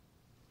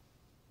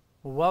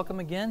Well, welcome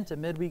again to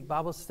Midweek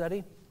Bible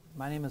Study.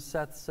 My name is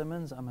Seth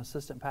Simmons. I'm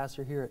assistant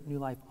pastor here at New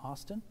Life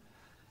Austin,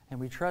 and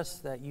we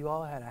trust that you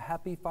all had a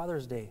happy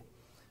Father's Day.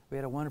 We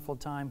had a wonderful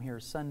time here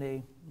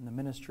Sunday, and the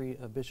ministry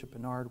of Bishop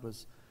Bernard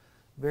was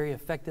very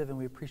effective, and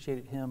we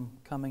appreciated him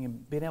coming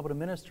and being able to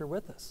minister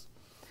with us.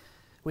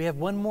 We have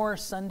one more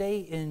Sunday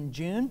in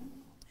June,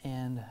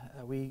 and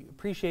we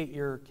appreciate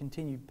your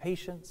continued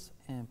patience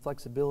and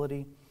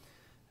flexibility.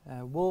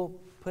 We'll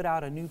put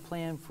out a new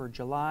plan for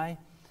July.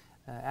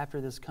 After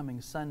this coming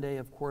Sunday,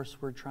 of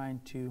course, we're trying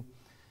to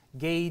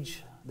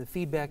gauge the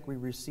feedback we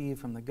receive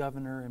from the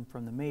governor and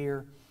from the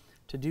mayor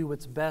to do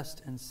what's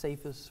best and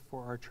safest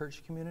for our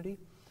church community.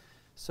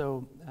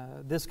 So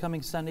this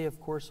coming Sunday, of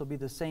course, will be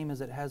the same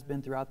as it has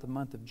been throughout the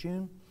month of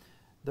June.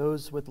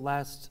 Those with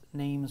last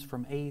names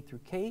from A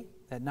through K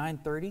at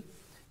 9:30,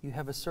 you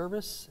have a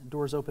service.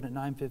 Doors open at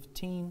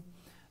 9:15.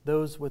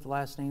 Those with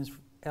last names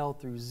L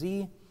through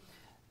Z,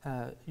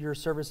 your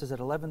service is at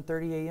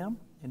 11:30 a.m.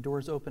 and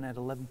doors open at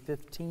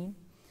 11:15.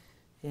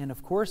 And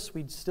of course,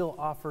 we'd still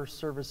offer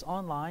service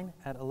online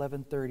at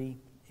 11:30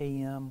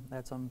 a.m.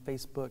 That's on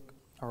Facebook,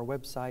 our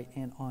website,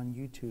 and on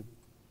YouTube.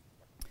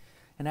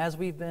 And as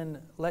we've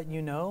been letting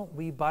you know,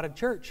 we bought a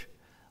church.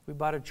 We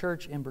bought a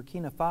church in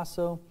Burkina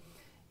Faso,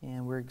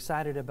 and we're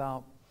excited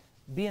about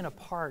being a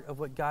part of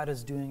what God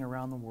is doing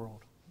around the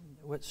world.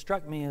 What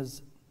struck me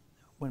is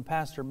when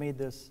Pastor made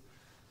this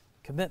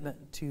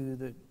commitment to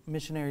the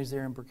missionaries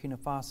there in Burkina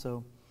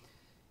Faso,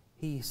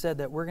 he said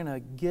that we're going to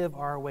give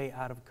our way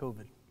out of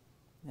COVID.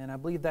 And I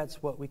believe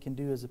that's what we can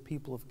do as a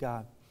people of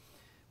God.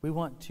 We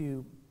want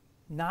to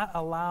not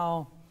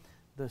allow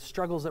the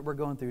struggles that we're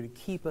going through to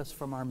keep us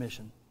from our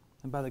mission.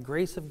 And by the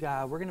grace of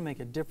God, we're going to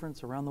make a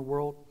difference around the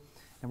world,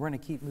 and we're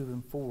going to keep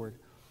moving forward.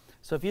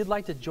 So if you'd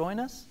like to join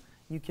us,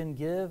 you can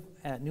give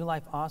at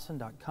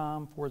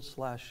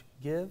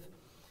newlifeaustin.com/give.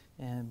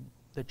 And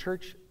the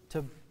church,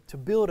 to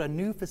build a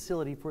new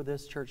facility for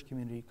this church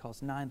community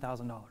costs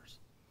 $9,000.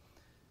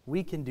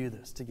 We can do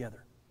this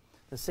together.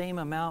 The same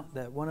amount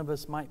that one of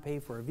us might pay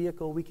for a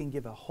vehicle, we can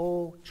give a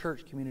whole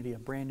church community a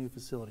brand new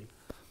facility.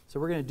 So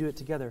we're going to do it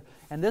together.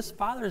 And this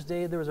Father's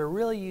Day, there was a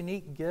really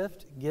unique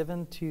gift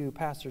given to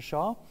Pastor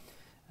Shaw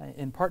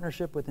in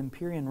partnership with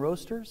Empyrean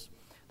Roasters.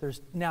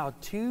 There's now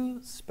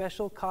 2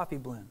 special coffee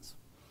blends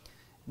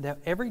that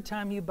every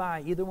time you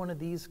buy either one of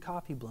these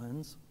coffee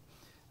blends,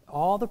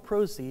 all the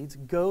proceeds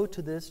go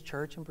to this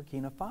church in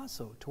Burkina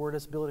Faso toward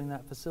us building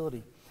that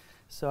facility.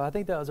 So I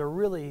think that was a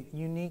really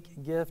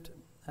unique gift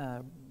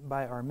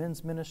by our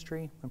men's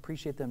ministry. I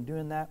appreciate them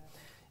doing that.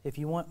 If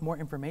you want more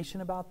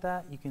information about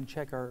that, you can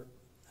check our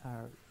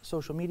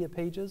social media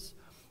pages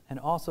and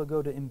also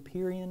go to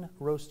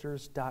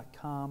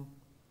EmpyreanRoasters.com,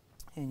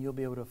 and you'll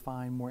be able to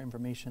find more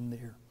information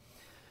there.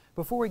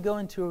 Before we go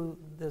into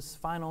this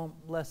final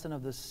lesson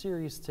of this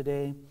series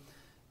today,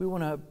 we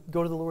want to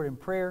go to the Lord in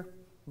prayer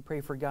and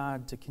pray for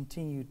God to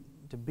continue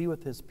to be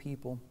with His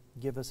people,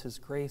 give us His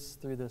grace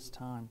through this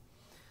time.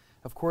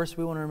 Of course,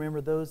 we want to remember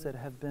those that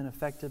have been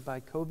affected by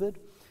COVID.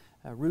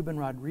 Ruben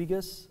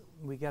Rodriguez,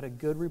 we got a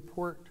good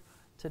report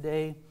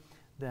today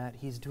that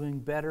he's doing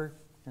better.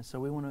 And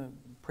so we want to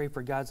pray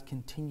for God's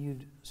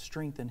continued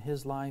strength in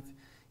his life.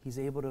 He's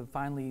able to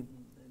finally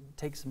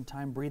take some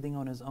time breathing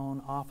on his own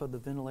off of the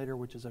ventilator,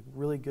 which is a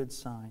really good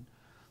sign.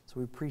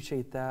 So we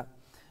appreciate that.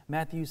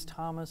 Matthews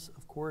Thomas,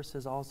 of course,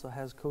 also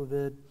has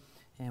COVID,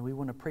 and we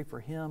want to pray for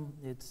him.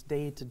 It's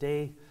day to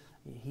day.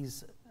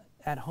 He's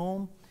at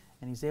home,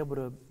 and he's able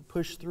to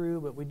push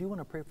through, but we do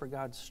want to pray for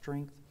God's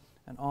strength,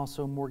 and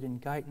also Morgan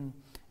Guyton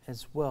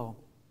as well.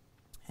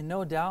 And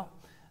no doubt,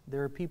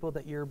 there are people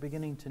that you're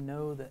beginning to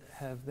know that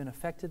have been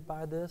affected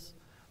by this,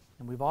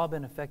 and we've all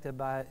been affected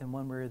by it in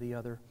one way or the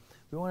other.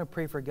 We want to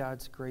pray for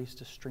God's grace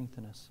to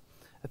strengthen us.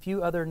 A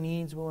few other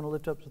needs we want to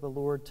lift up to the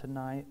Lord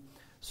tonight.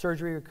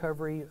 Surgery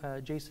recovery,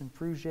 Jason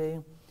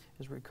Frugier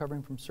is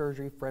recovering from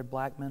surgery. Fred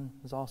Blackman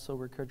is also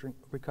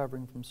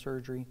recovering from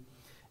surgery.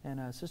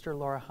 And Sister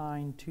Laura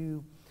Hine,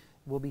 too,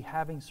 will be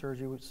having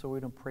surgery, so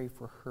we're going to pray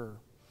for her.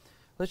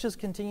 Let's just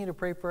continue to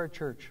pray for our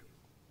church.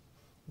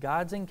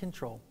 God's in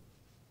control.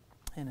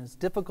 And as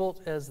difficult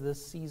as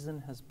this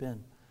season has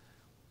been,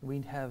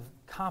 we have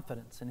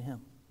confidence in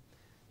Him.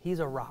 He's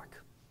a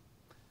rock.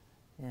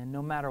 And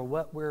no matter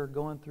what we're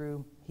going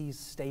through, He's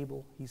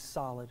stable, He's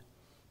solid,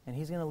 and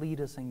He's going to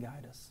lead us and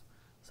guide us.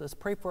 So let's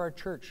pray for our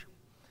church,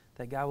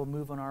 that God will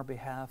move on our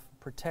behalf,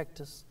 protect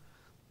us,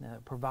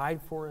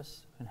 provide for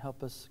us, and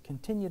help us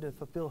continue to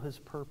fulfill His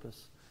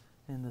purpose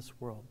in this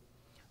world.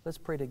 Let's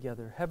pray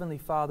together. Heavenly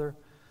Father,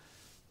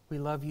 we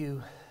love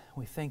You.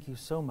 We thank You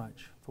so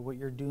much for what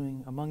You're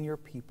doing among Your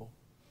people.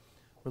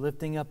 We're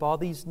lifting up all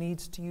these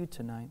needs to You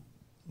tonight.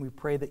 We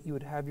pray that You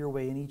would have Your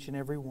way in each and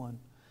every one.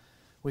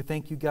 We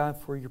thank You,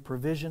 God, for Your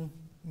provision.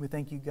 We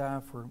thank You,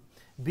 God, for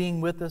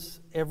being with us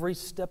every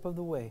step of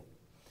the way.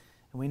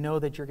 And we know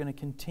that You're going to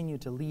continue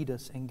to lead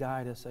us and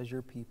guide us as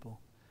Your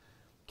people.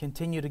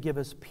 Continue to give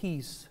us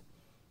peace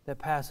that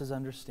passes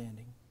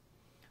understanding,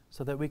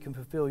 so that we can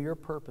fulfill Your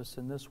purpose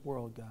in this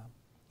world, God.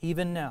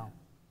 Even now,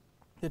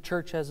 the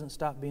church hasn't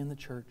stopped being the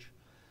church.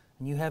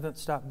 and you haven't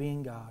stopped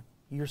being God.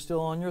 You're still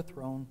on your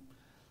throne,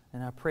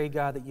 and I pray,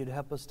 God, that you'd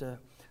help us to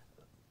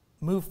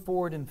move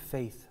forward in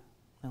faith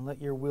and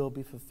let your will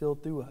be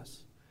fulfilled through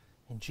us.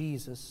 In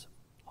Jesus'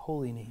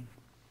 holy name.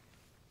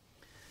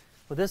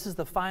 Well, this is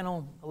the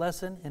final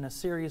lesson in a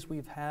series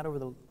we've had over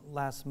the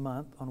last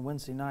month on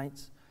Wednesday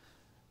nights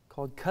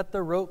called Cut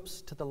the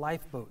Ropes to the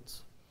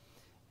Lifeboats.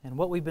 And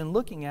what we've been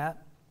looking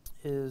at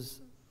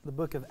is the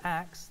book of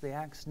Acts, the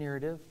Acts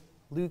narrative.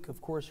 Luke,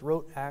 of course,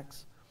 wrote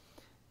Acts.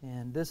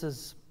 And this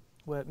is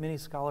what many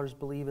scholars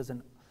believe is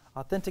an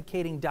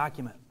authenticating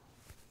document.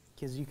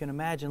 Because you can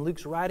imagine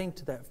Luke's writing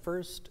to that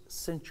first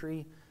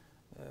century,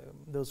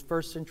 those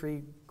first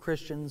century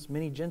Christians,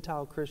 many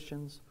Gentile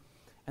Christians,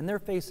 and they're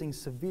facing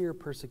severe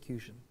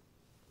persecution.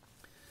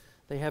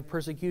 They have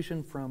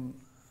persecution from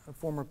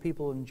former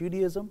people in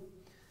Judaism,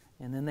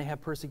 and then they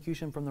have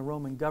persecution from the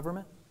Roman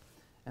government.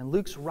 And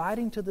Luke's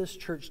writing to this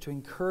church to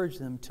encourage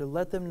them, to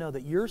let them know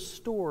that your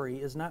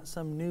story is not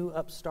some new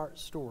upstart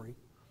story,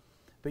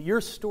 but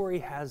your story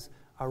has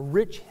a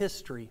rich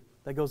history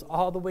that goes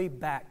all the way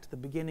back to the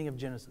beginning of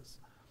Genesis.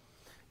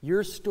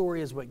 Your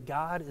story is what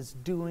God is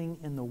doing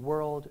in the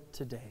world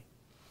today.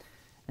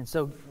 And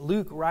so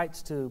Luke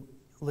writes to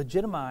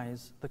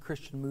legitimize the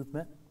Christian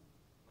movement,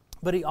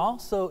 but he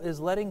also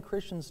is letting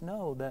Christians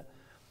know that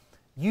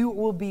you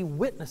will be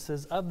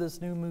witnesses of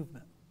this new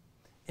movement.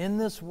 In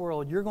this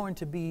world, you're going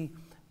to be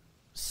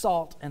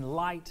salt and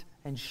light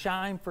and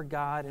shine for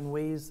God in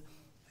ways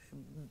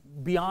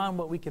beyond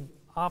what we could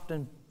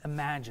often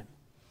imagine.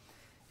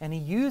 And he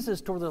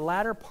uses, toward the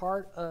latter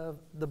part of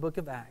the book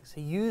of Acts,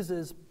 he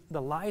uses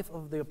the life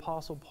of the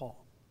Apostle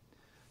Paul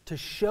to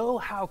show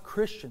how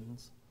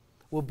Christians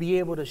will be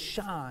able to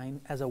shine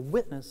as a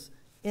witness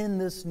in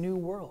this new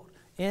world,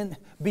 and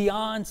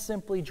beyond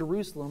simply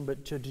Jerusalem,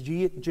 but to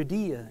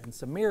Judea and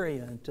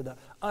Samaria and to the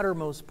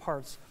uttermost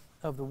parts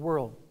of the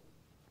world.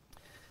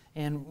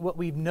 And what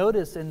we've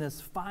noticed in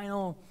this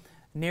final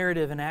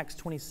narrative in Acts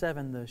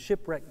 27, the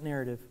shipwreck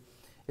narrative,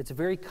 it's a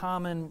very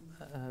common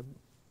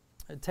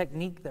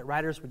technique that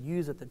writers would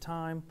use at the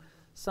time,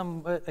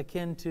 somewhat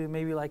akin to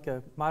maybe like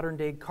a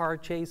modern-day car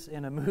chase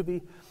in a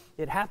movie.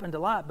 It happened a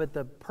lot, but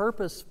the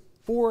purpose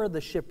for the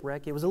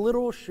shipwreck, it was a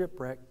literal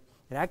shipwreck.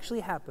 It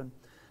actually happened.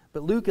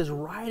 But Luke is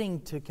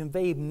writing to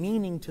convey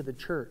meaning to the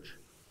church.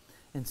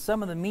 And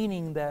some of the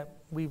meaning that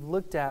we've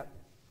looked at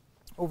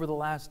over the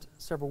last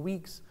several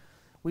weeks,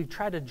 we've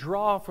tried to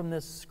draw from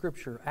this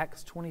scripture,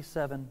 Acts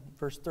 27,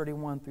 verse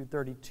 31 through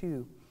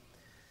 32.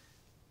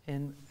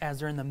 And as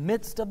they're in the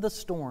midst of the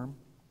storm,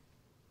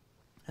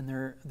 and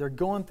they're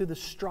going through the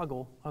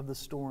struggle of the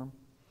storm,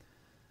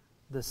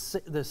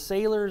 the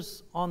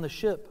sailors on the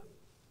ship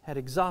had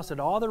exhausted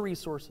all their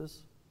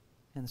resources,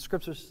 and the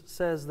scripture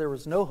says there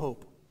was no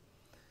hope.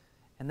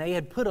 And they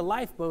had put a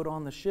lifeboat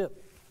on the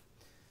ship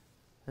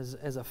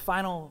as a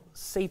final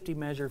safety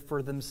measure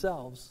for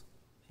themselves.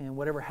 And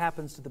whatever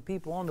happens to the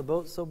people on the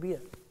boat, so be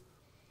it.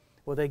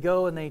 Well, they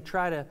go and they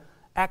try to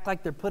act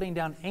like they're putting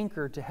down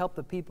anchor to help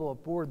the people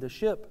aboard the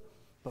ship,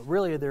 but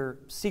really they're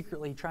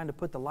secretly trying to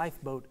put the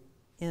lifeboat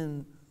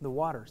in the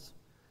waters.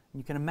 And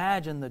you can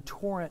imagine the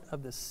torrent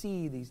of the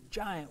sea, these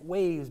giant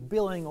waves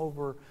billowing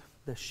over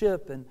the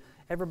ship, and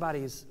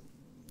everybody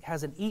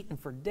hasn't eaten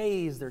for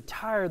days. They're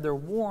tired, they're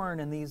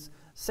worn, and these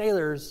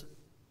sailors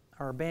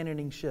are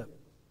abandoning ship.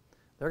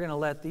 They're going to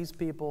let these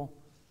people,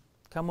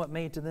 come what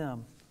may to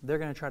them, they're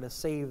going to try to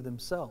save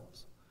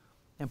themselves.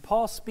 And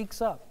Paul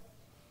speaks up.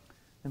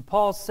 And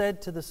Paul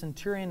said to the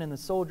centurion and the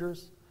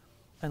soldiers,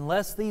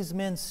 unless these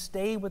men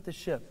stay with the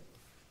ship,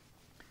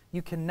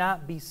 you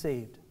cannot be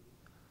saved.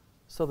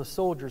 So the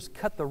soldiers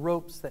cut the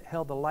ropes that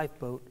held the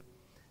lifeboat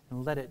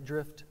and let it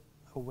drift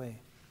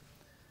away.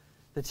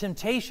 The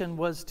temptation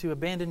was to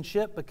abandon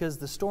ship because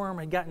the storm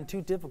had gotten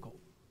too difficult.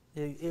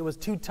 It was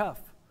too tough.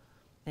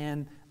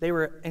 And they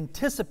were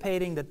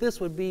anticipating that this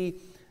would be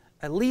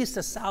at least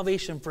a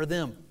salvation for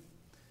them.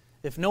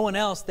 If no one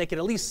else, they could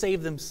at least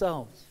save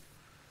themselves.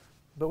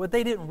 But what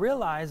they didn't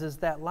realize is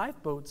that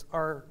lifeboats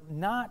are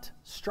not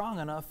strong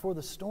enough for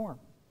the storm.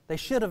 They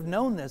should have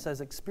known this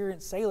as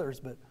experienced sailors,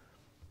 but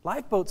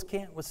lifeboats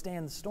can't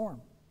withstand the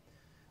storm.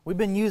 We've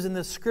been using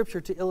this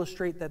scripture to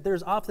illustrate that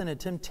there's often a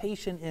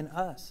temptation in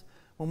us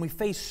when we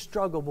face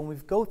struggle, when we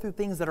go through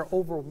things that are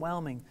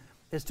overwhelming,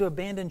 is to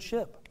abandon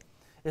ship,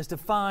 is to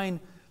find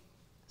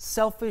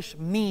selfish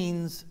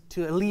means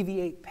to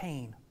alleviate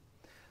pain.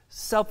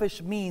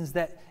 Selfish means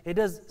that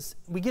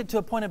we get to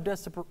a point of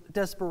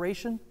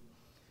desperation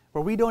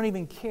where we don't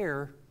even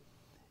care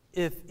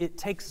if it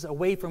takes us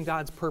away from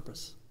God's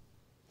purpose.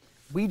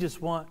 We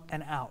just want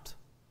an out.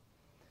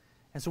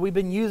 And so we've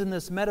been using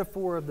this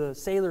metaphor of the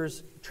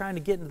sailors trying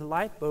to get into the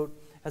lifeboat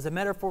as a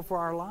metaphor for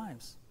our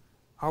lives.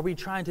 Are we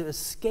trying to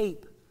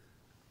escape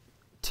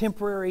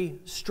temporary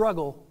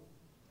struggle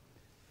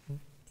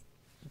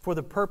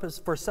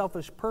for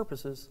selfish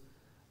purposes?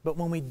 But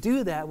when we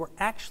do that, we're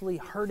actually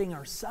hurting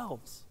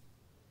ourselves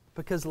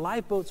because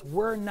lifeboats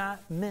were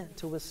not meant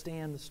to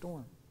withstand the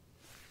storm.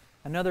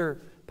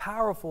 Another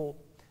powerful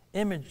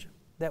image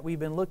that we've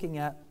been looking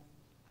at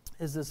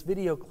is this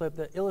video clip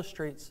that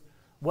illustrates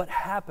what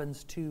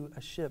happens to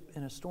a ship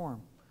in a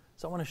storm.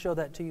 So I want to show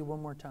that to you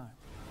one more time.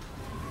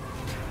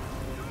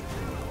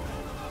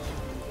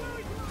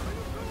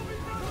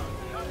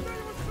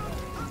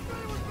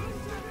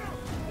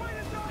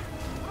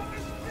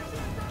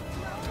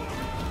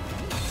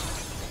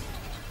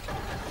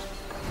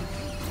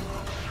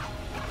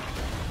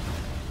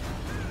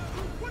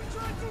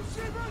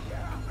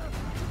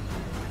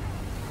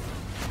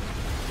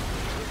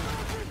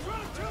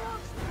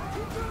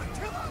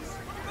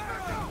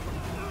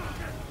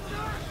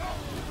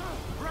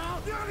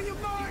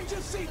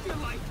 Save your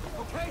life,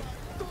 okay?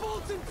 The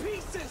boat's in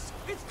pieces!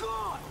 It's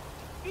gone!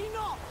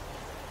 Enough!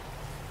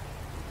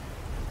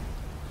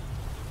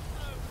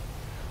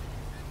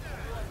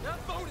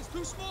 That boat is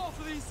too small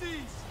for these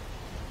seas.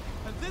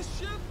 And this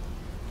ship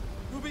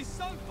will be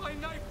sunk by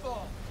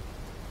nightfall.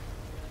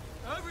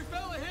 Now, every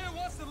fella here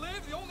wants to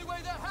live. The only way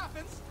that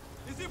happens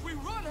is if we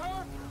run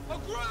her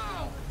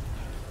aground.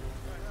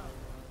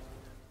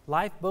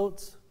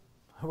 Lifeboats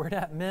were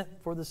not meant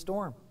for the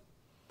storm.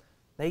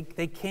 They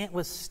can't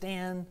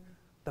withstand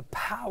the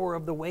power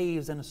of the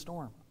waves in a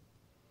storm.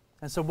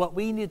 And so what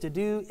we need to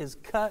do is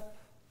cut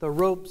the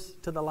ropes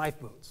to the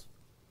lifeboats.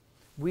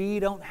 We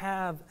don't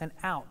have an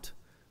out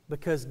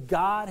because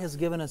God has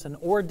given us an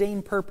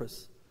ordained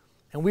purpose,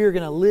 and we are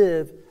going to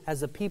live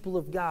as a people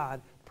of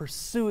God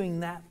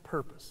pursuing that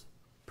purpose,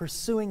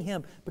 pursuing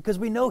Him, because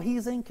we know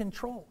He's in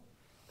control.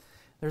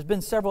 There's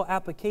been several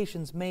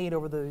applications made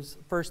over those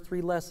first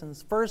 3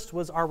 lessons. First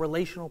was our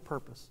relational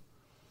purpose.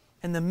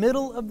 In the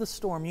middle of the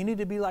storm, you need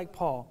to be like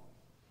Paul.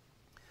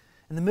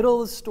 In the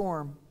middle of the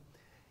storm,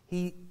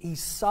 he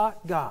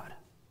sought God.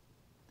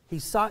 He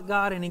sought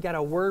God, and he got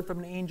a word from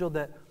an angel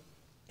that,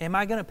 am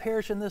I going to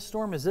perish in this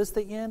storm? Is this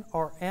the end?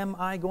 Or am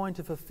I going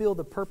to fulfill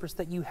the purpose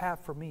that you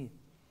have for me?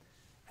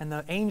 And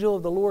the angel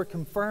of the Lord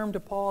confirmed to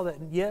Paul that,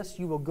 yes,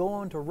 you will go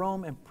on to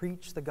Rome and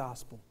preach the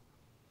gospel.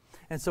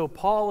 And so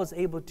Paul was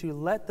able to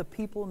let the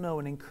people know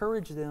and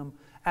encourage them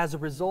as a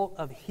result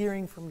of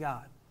hearing from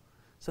God.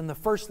 So in the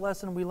first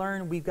lesson we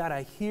learned, we've got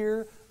to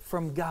hear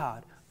from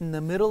God. In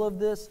the middle of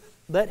this,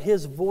 let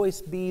His voice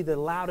be the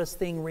loudest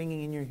thing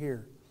ringing in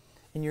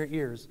your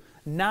ears.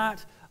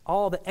 Not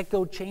all the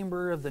echo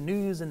chamber of the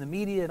news and the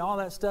media and all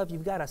that stuff.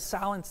 You've got to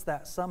silence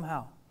that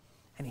somehow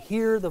and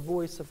hear the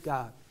voice of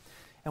God.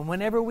 And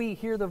whenever we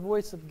hear the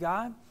voice of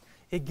God,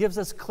 it gives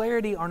us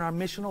clarity on our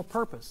missional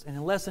purpose. And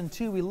in lesson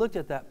 2, we looked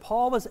at that.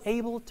 Paul was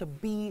able to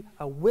be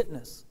a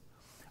witness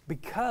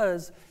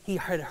because he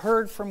had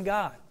heard from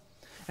God.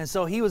 And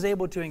so he was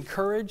able to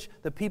encourage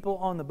the people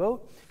on the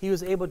boat. He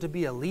was able to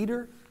be a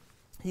leader.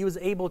 He was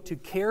able to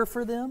care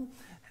for them,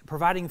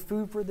 providing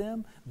food for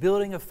them,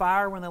 building a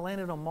fire when they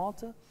landed on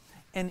Malta.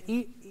 And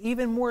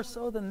even more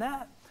so than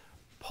that,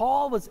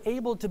 Paul was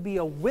able to be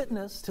a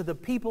witness to the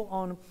people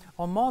on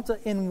Malta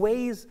in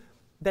ways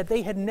that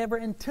they had never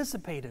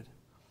anticipated.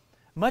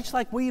 Much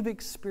like we've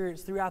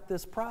experienced throughout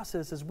this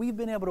process, as we've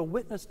been able to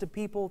witness to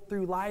people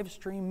through live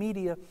stream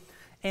media,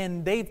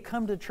 and they've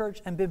come to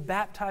church and been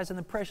baptized in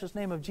the precious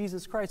name of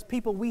Jesus Christ,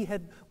 people we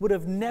would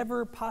have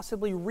never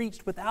possibly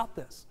reached without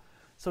this.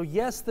 So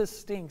yes, this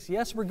stinks.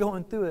 Yes, we're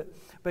going through it,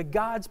 but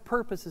God's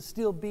purpose is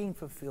still being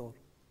fulfilled.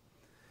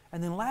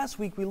 And then last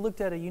week we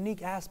looked at a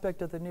unique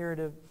aspect of the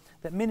narrative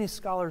that many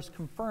scholars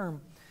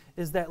confirm,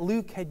 is that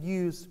Luke had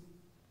used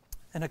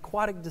an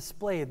aquatic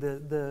display,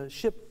 the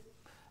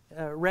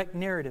shipwreck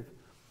narrative,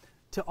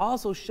 to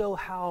also show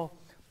how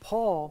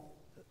Paul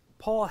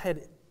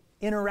had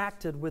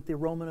interacted with the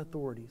Roman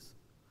authorities.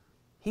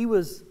 He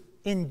was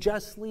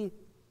unjustly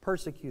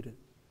persecuted.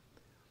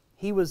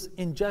 He was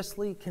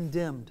unjustly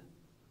condemned.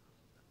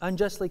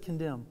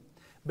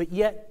 But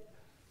yet,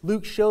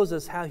 Luke shows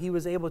us how he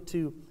was able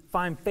to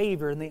find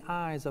favor in the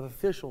eyes of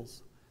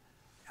officials.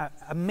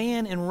 A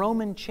man in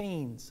Roman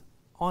chains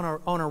on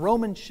a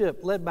Roman ship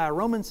led by a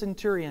Roman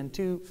centurion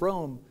to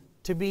Rome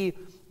to be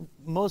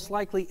most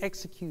likely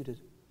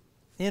executed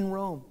in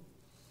Rome.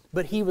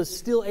 But he was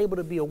still able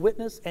to be a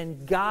witness,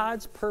 and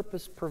God's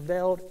purpose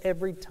prevailed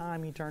every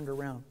time he turned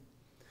around.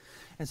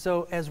 And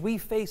so as we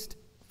face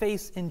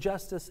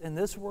injustice in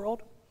this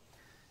world,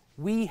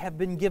 we have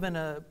been given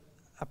a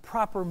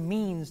proper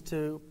means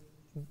to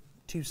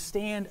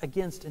stand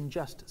against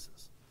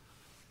injustices.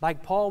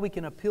 Like Paul, we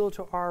can appeal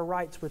to our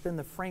rights within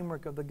the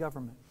framework of the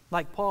government.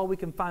 Like Paul, we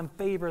can find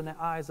favor in the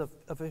eyes of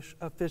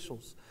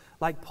officials.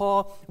 Like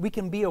Paul, we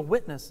can be a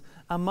witness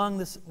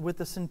with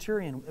the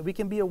centurion. We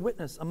can be a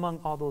witness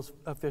among all those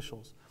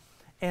officials.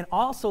 And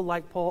also,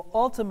 like Paul,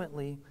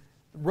 ultimately,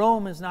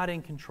 Rome is not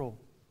in control.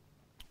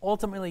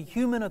 Ultimately,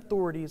 human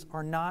authorities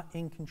are not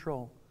in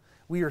control.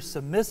 We are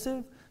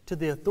submissive to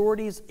the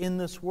authorities in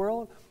this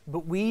world,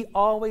 but we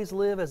always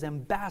live as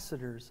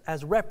ambassadors,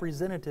 as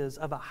representatives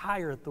of a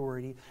higher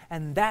authority,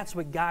 and that's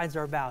what guides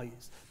our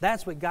values.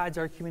 That's what guides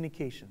our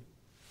communication.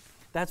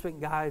 That's what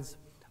guides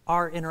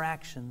our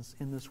interactions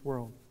in this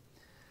world.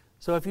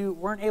 So if you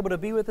weren't able to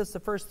be with us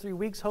the first 3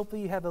 weeks,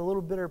 hopefully you have a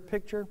little better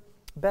picture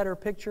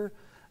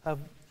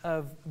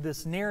of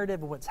this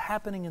narrative, of what's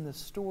happening in this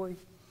story.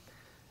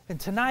 And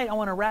tonight I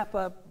want to wrap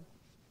up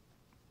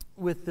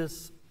with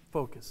this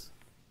focus.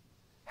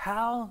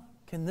 How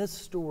can this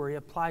story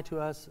apply to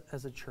us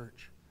as a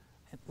church?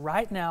 And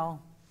right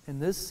now, in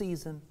this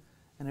season,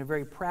 in a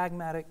very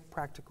pragmatic,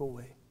 practical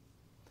way.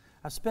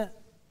 I've spent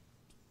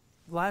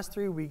the last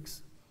 3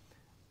 weeks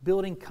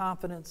building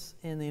confidence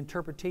in the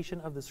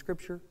interpretation of the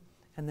Scripture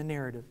and the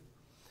narrative.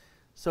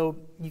 So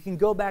you can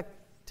go back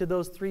to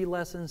those 3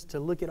 lessons to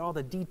look at all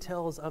the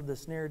details of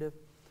this narrative.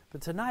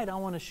 But tonight I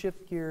want to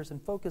shift gears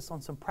and focus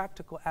on some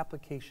practical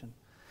application.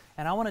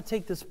 And I want to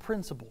take this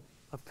principle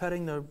of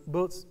cutting the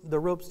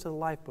ropes to the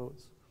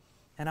lifeboats,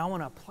 and I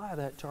want to apply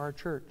that to our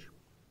church.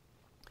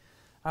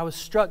 I was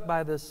struck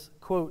by this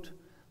quote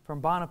from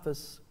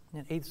Boniface,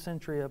 an 8th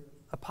century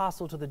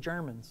apostle to the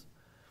Germans.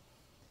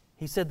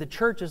 He said, "The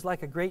church is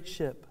like a great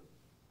ship,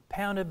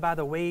 pounded by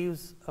the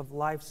waves of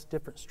life's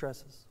different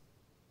stresses.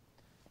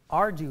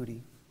 Our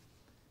duty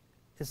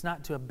is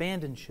not to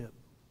abandon ship,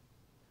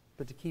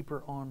 but to keep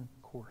her on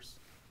course."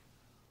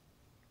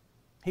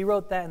 He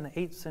wrote that in the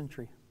 8th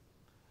century,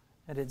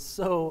 and it's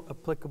so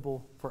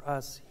applicable for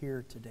us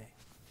here today.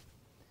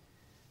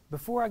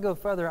 Before I go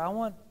further, I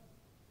want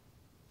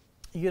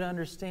you to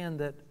understand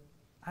that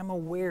I'm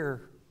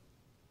aware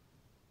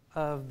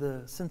of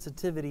the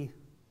sensitivity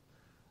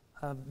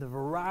of the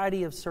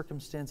variety of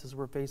circumstances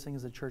we're facing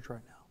as a church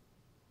right now.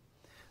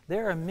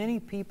 There are many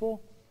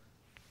people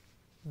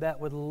that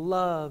would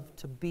love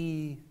to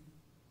be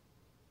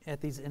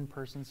at these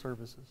in-person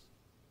services.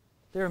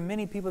 There are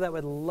many people that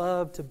would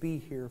love to be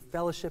here,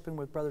 fellowshipping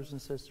with brothers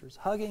and sisters,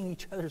 hugging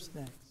each other's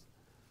necks,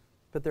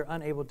 but they're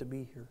unable to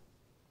be here.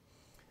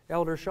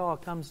 Elder Shaw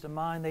comes to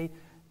mind. They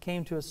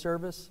came to a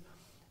service,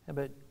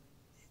 but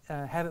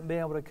haven't been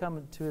able to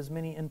come to as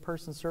many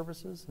in-person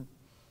services. And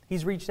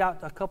he's reached out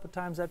a couple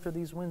times after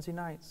these Wednesday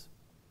nights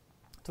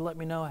to let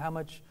me know how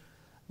much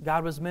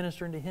God was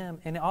ministering to him,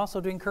 and also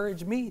to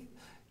encourage me.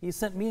 He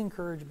sent me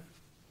encouragement.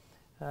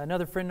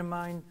 Another friend of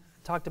mine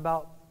talked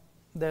about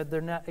that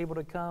they're not able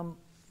to come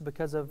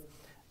because of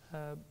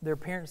their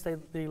parents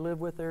they live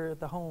with there at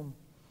the home.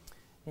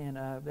 And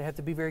they have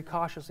to be very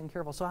cautious and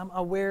careful. So I'm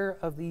aware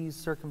of these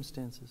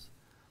circumstances.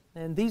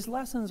 And these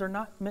lessons are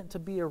not meant to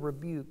be a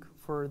rebuke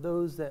for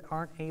those that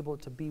aren't able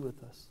to be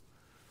with us.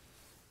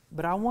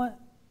 But I want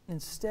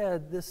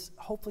instead this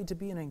hopefully to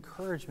be an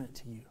encouragement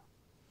to you.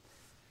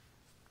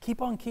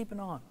 Keep on keeping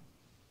on.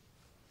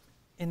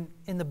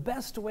 In the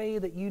best way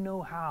that you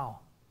know how.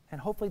 And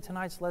hopefully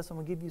tonight's lesson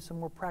will give you some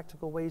more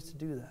practical ways to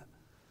do that.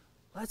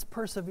 Let's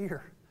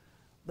persevere.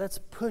 Let's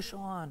push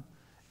on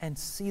and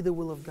see the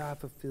will of God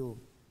fulfilled.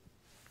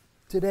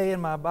 Today in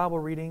my Bible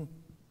reading,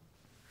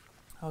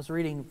 I was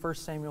reading 1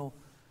 Samuel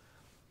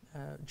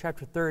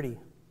chapter 30,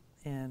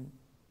 and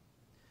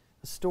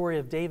the story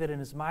of David and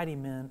his mighty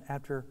men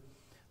after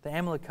the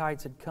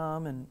Amalekites had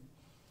come,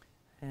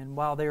 and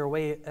while they were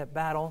away at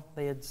battle,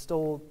 they had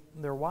stole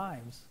their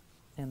wives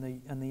and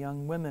the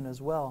young women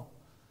as well.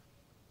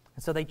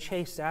 And so they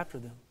chased after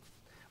them.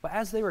 But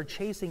as they were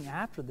chasing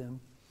after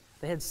them,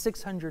 they had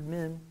 600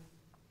 men.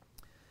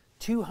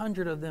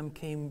 200 of them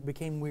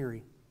became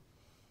weary,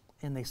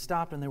 and they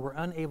stopped and they were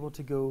unable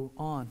to go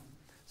on.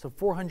 So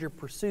 400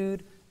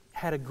 pursued,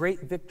 had a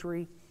great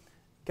victory.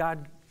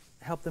 God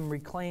helped them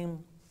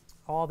reclaim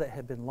all that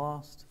had been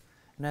lost.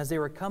 And as they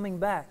were coming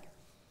back,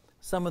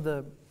 some of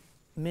the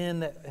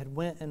men that had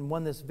went and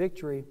won this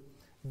victory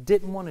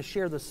didn't want to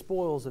share the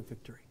spoils of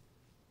victory.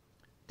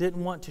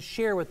 Didn't want to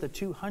share with the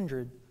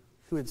 200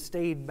 who had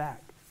stayed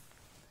back.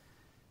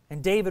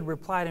 And David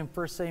replied in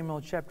 1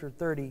 Samuel chapter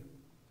 30,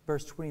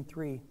 verse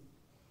 23,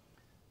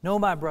 "No,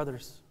 my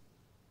brothers,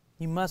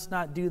 you must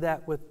not do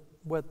that with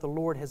what the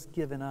Lord has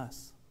given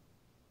us.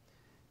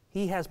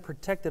 He has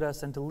protected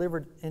us and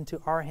delivered into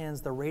our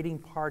hands the raiding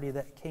party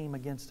that came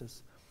against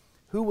us.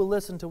 Who will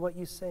listen to what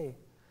you say?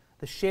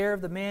 The share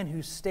of the man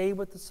who stayed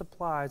with the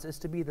supplies is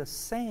to be the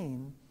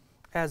same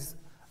as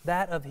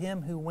that of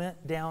him who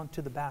went down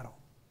to the battle.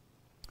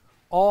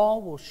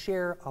 All will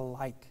share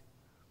alike."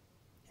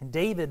 And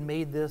David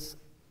made this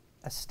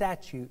a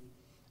statute,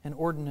 an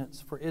ordinance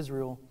for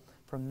Israel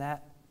from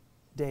that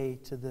day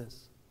to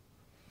this.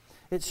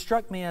 It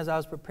struck me as I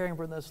was preparing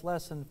for this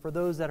lesson, for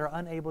those that are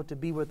unable to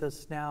be with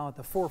us now at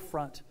the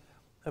forefront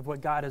of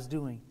what God is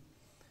doing.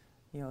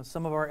 You know,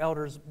 some of our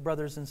elders,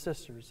 brothers and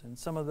sisters, and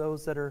some of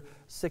those that are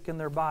sick in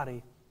their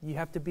body. You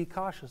have to be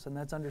cautious, and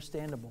that's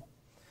understandable.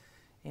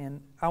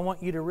 And I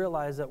want you to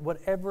realize that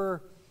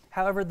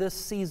however this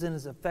season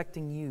is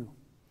affecting you,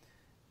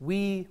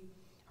 we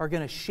are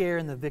going to share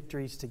in the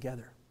victories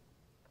together.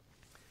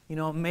 You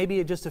know,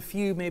 maybe just a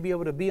few may be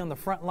able to be on the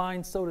front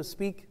lines, so to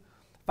speak,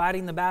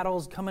 fighting the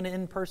battles, coming to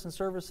in-person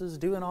services,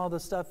 doing all the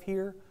stuff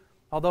here,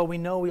 although we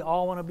know we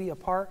all want to be a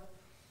part.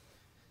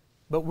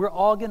 But we're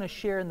all going to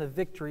share in the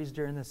victories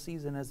during this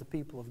season as the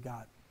people of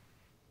God.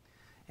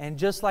 And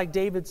just like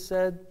David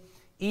said,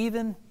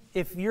 even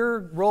if your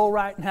role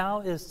right now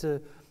is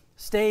to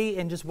stay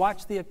and just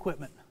watch the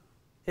equipment,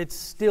 it's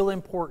still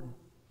important.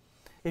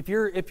 If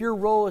your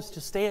role is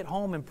to stay at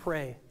home and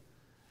pray,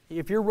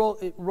 if your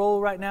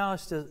role right now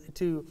is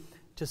to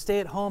stay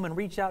at home and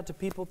reach out to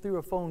people through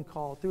a phone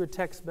call, through a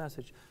text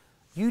message,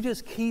 You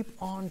just keep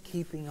on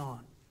keeping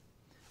on.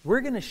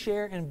 We're going to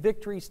share in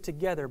victories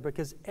together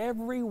because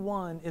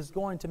everyone is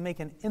going to make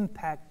an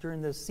impact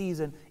during this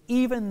season,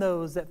 even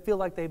those that feel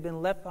like they've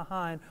been left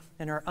behind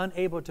and are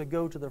unable to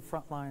go to the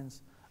front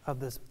lines of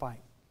this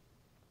fight.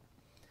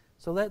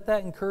 So let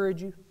that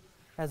encourage you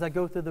as I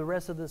go through the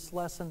rest of this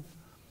lesson.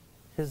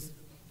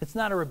 It's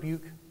not a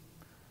rebuke.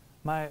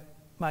 My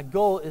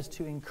goal is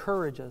to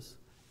encourage us,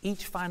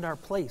 each find our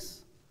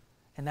place.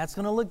 And that's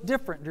going to look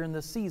different during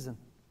this season,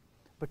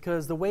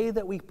 because the way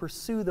that we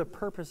pursue the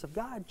purpose of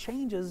God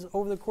changes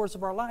over the course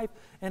of our life,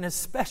 and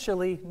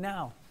especially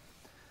now.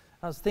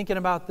 I was thinking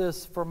about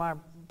this for my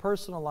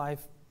personal life,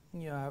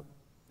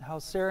 how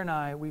Sarah and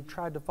I, we've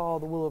tried to follow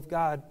the will of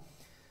God.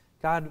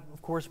 God,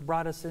 of course,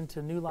 brought us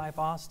into New Life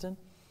Austin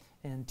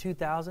in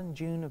 2000,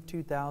 June of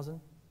 2000.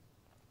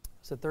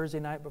 It's a Thursday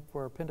night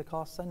before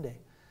Pentecost Sunday.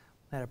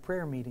 I had a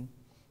prayer meeting.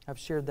 I've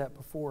shared that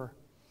before.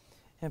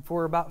 And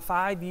for about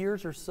 5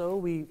 years or so,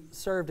 we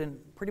served in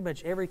pretty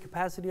much every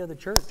capacity of the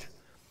church.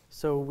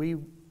 So we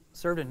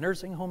served in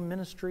nursing home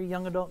ministry,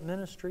 young adult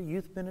ministry,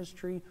 youth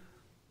ministry,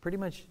 pretty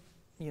much,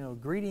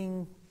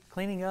 greeting,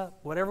 cleaning up,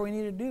 whatever we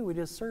needed to do, we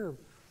just served.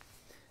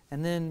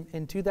 And then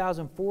in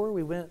 2004,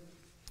 we went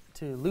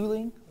to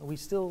Luling. We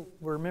still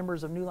were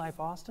members of New Life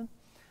Austin,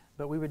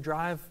 but we would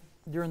drive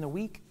during the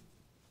week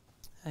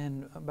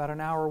and about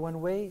an hour one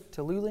way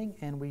to Luling,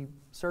 and we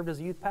served as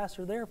a youth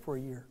pastor there for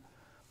a year.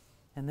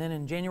 And then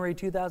in January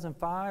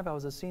 2005, I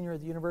was a senior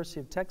at the University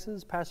of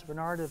Texas. Pastor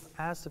Bernard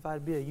asked if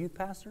I'd be a youth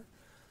pastor.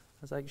 I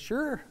was like,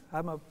 sure,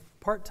 I'm a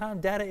part-time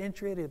data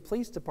entry at the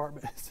police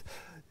department.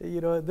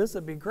 This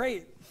would be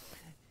great.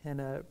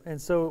 And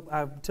so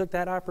I took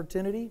that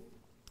opportunity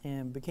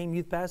and became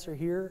youth pastor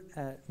here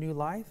at New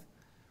Life.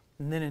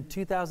 And then in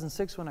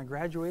 2006, when I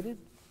graduated,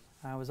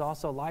 I was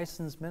also a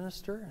licensed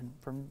minister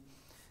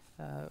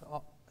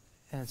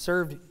and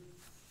served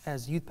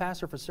as youth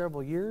pastor for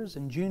several years.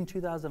 In June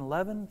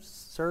 2011,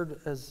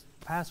 served as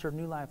pastor of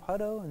New Life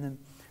Hutto, and then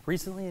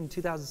recently in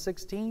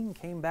 2016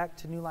 came back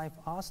to New Life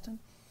Austin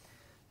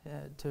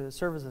to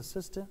serve as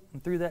assistant,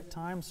 and through that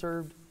time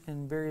served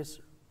in various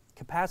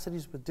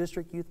capacities with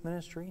district youth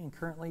ministry and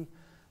currently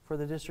for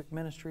the district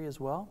ministry as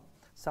well,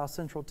 South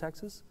Central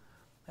Texas.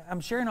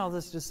 I'm sharing all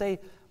this to say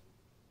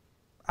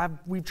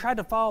we've tried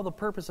to follow the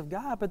purpose of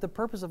God, but the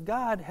purpose of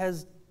God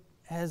has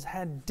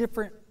had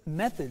different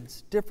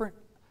methods, different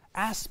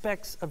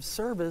aspects of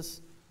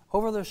service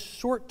over the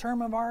short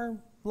term of our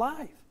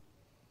life.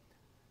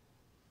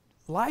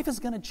 Life is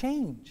going to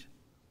change.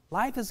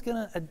 Life is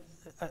going to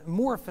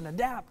morph and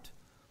adapt,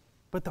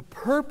 but the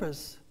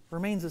purpose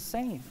remains the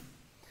same.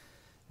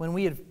 When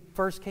we had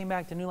first came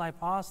back to New Life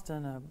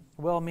Austin, a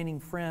well-meaning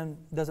friend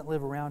doesn't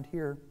live around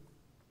here.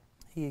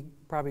 He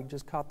probably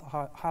just caught the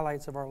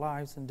highlights of our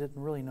lives and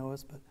didn't really know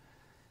us, but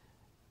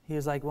he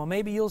was like, well,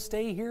 maybe you'll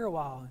stay here a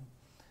while.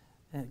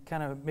 And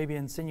kind of maybe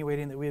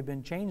insinuating that we had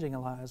been changing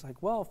a lot. I was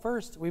like, well,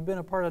 first, we've been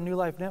a part of New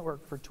Life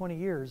Network for 20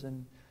 years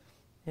and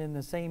in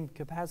the same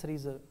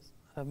capacities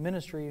of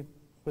ministry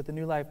with the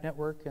New Life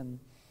Network in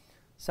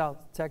South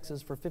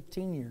Texas for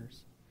 15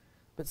 years.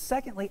 But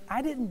secondly,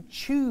 I didn't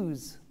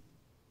choose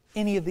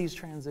any of these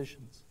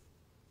transitions.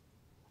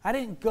 I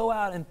didn't go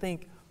out and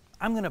think,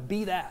 I'm going to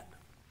be that.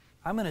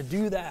 I'm going to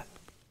do that.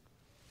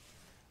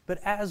 But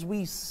as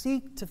we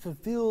seek to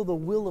fulfill the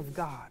will of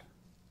God,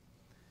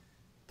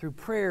 through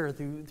prayer,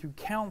 through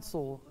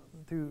counsel,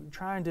 through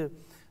trying to,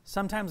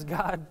 sometimes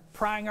God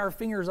prying our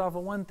fingers off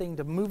of one thing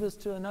to move us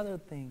to another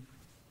thing.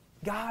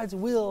 God's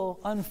will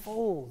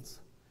unfolds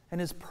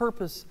and His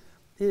purpose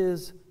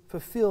is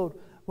fulfilled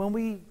when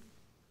we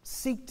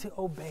seek to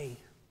obey.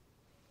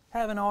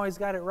 Haven't always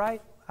got it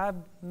right. I've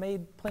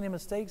made plenty of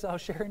mistakes. I'll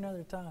share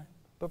another time.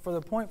 But for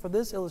the point for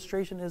this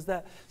illustration is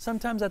that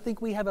sometimes I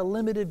think we have a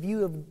limited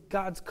view of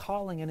God's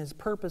calling and His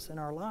purpose in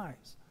our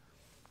lives.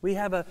 We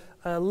have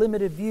a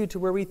limited view to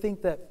where we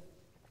think that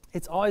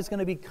it's always going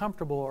to be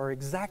comfortable or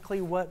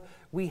exactly what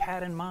we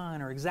had in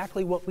mind or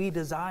exactly what we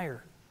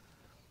desire.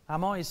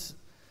 I'm always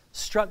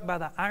struck by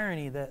the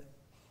irony that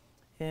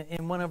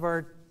in one of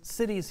our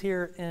cities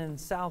here in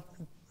South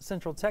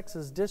Central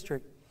Texas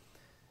district,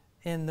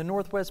 in the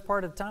northwest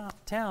part of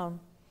town,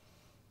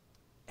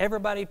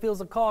 everybody feels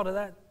a call to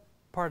that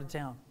part of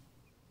town.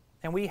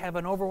 And we have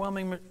an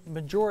overwhelming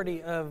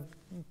majority of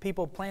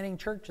people planting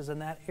churches in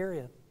that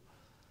area.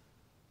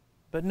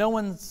 But no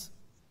one's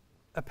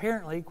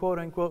apparently, quote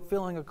unquote,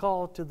 feeling a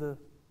call to the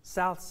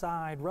south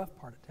side rough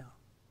part of town.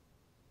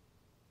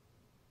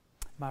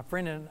 My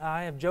friend and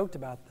I have joked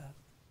about that,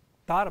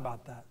 thought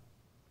about that.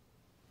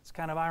 It's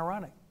kind of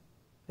ironic.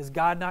 Is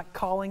God not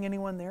calling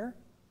anyone there?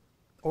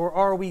 Or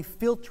are we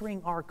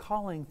filtering our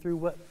calling through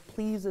what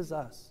pleases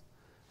us,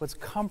 what's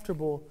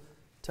comfortable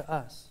to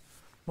us?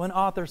 One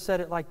author said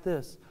it like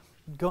this: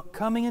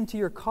 coming into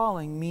your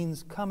calling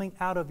means coming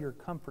out of your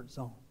comfort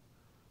zone.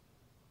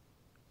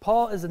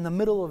 Paul is in the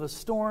middle of a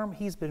storm.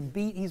 He's been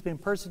beat. He's been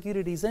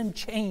persecuted. He's in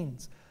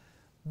chains.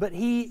 But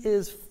he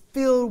is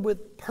filled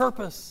with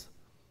purpose.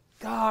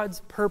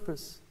 God's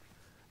purpose.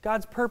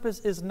 God's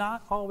purpose is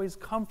not always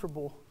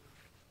comfortable.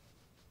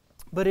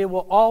 but it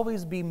will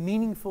always be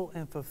meaningful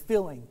and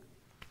fulfilling,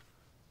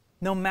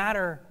 no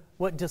matter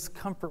what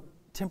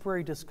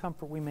temporary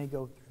discomfort we may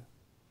go through.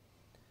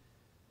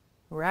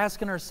 We're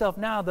asking ourselves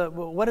now,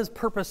 what does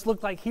purpose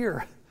look like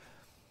here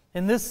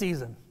in this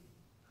season?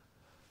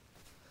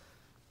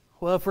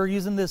 Well, if we're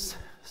using this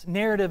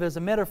narrative as a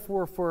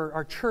metaphor for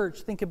our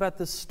church, think about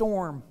this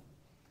storm,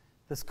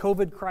 this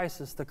COVID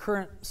crisis, the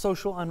current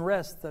social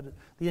unrest, the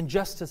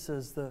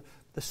injustices, the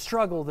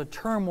struggle, the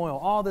turmoil,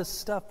 all this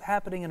stuff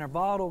happening in a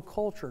volatile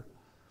culture.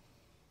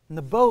 And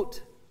the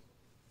boat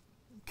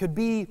could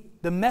be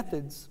the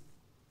methods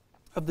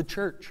of the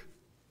church.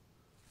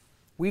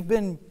 We've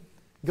been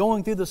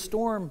going through the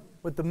storm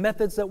with the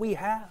methods that we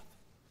have,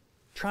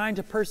 trying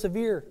to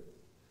persevere.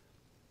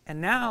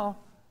 And now,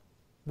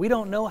 we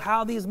don't know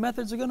how these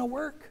methods are going to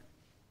work.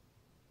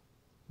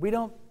 We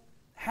don't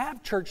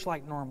have church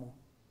like normal.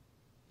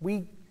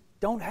 We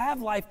don't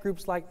have life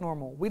groups like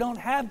normal. We don't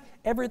have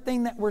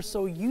everything that we're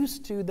so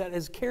used to that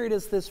has carried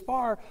us this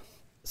far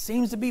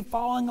seems to be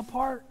falling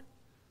apart.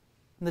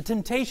 And the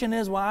temptation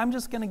is, well, I'm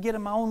just going to get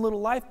in my own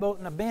little lifeboat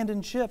and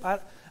abandon ship.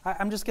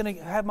 I'm just going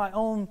to have my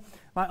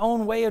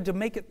own way to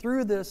make it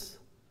through this,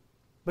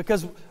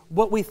 because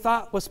what we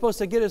thought was supposed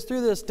to get us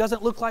through this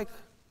doesn't look like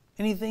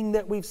anything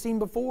that we've seen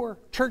before.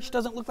 Church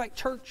doesn't look like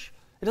church.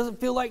 It doesn't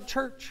feel like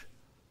church.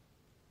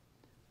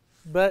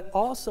 But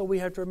also we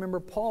have to remember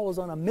Paul was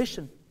on a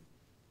mission.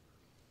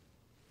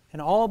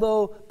 And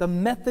although the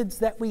methods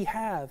that we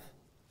have,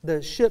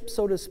 the ship,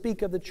 so to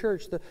speak, of the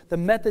church, the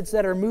methods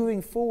that are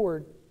moving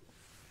forward,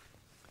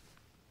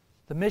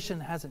 the mission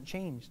hasn't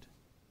changed.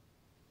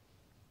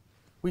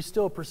 We're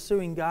still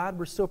pursuing God.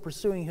 We're still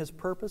pursuing His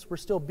purpose. We're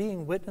still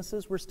being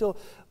witnesses. We're still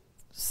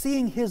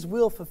seeing His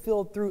will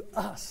fulfilled through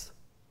us,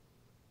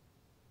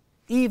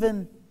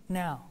 even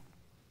now.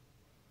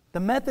 The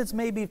methods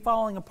may be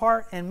falling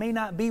apart and may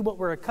not be what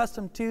we're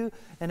accustomed to,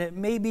 and it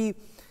may be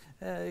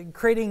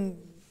creating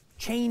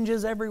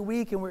changes every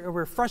week, and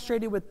we're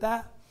frustrated with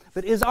that.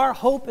 But is our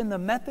hope in the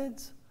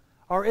methods,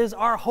 or is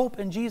our hope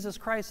in Jesus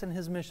Christ and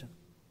His mission?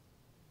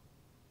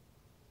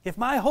 If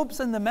my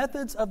hope's in the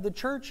methods of the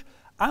church,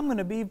 I'm going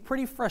to be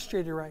pretty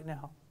frustrated right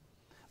now.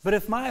 But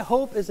if my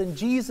hope is in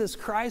Jesus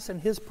Christ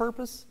and His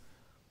purpose,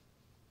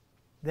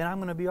 then I'm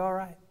going to be all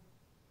right.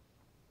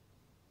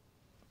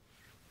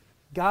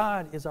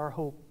 God is our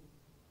hope.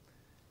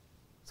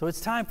 So it's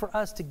time for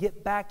us to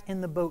get back in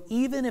the boat,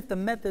 even if the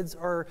methods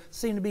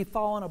seem to be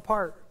falling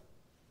apart.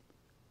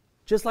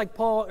 Just like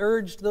Paul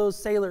urged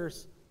those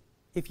sailors,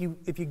 if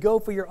you go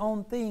for your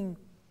own thing,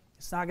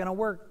 it's not going to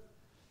work.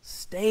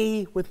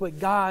 Stay with what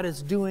God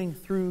is doing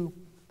through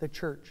the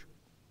church.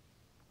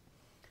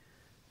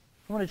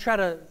 I want to try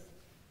to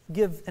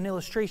give an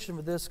illustration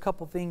of this, a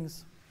couple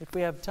things, if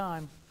we have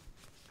time.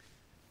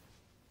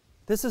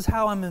 This is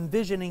how I'm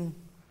envisioning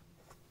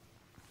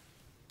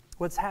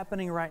what's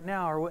happening right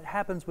now, or what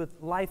happens with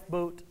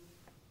lifeboat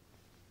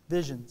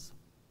visions.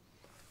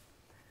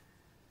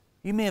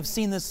 You may have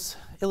seen this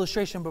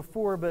illustration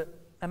before, but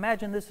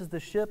imagine this is the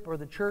ship or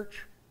the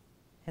church,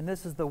 and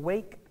this is the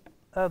wake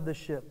of the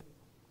ship.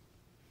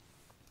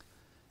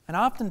 And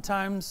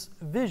oftentimes,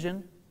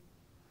 vision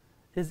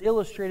is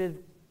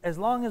illustrated as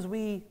long as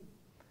we,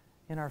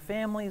 in our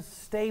families,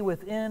 stay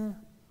within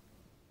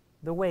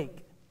the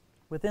wake,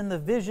 within the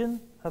vision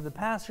of the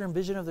pastor and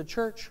vision of the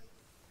church,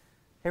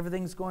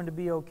 everything's going to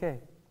be okay.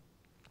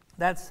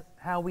 That's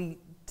how we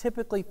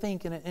typically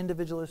think in an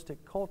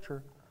individualistic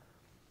culture.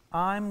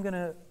 I'm going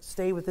to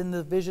stay within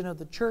the vision of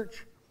the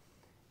church,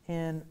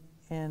 and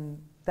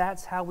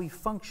that's how we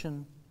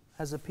function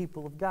as a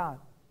people of God.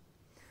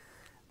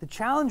 The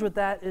challenge with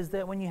that is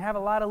that when you have a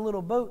lot of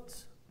little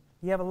boats,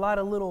 you have a lot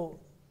of little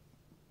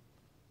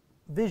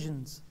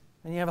visions,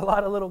 and you have a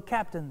lot of little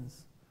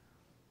captains.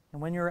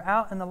 And when you're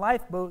out in the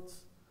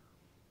lifeboats,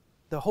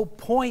 the whole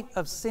point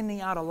of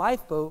sending out a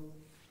lifeboat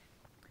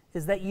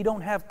is that you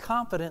don't have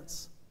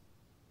confidence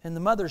in the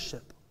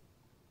mothership.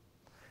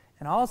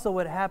 And also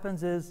what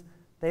happens is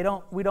we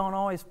don't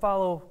always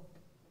follow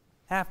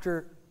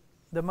after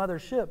the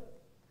mothership.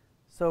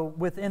 So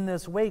within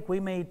this wake, we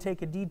may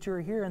take a detour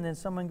here and then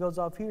someone goes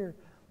off here.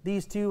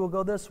 These two will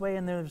go this way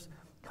and there's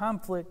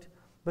conflict,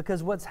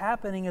 because what's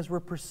happening is we're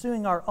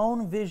pursuing our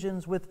own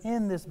visions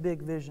within this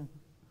big vision.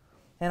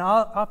 And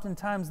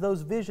oftentimes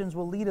those visions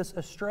will lead us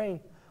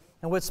astray.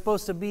 And what's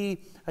supposed to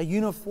be a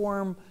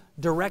uniform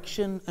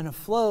direction and a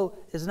flow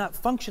is not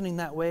functioning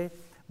that way,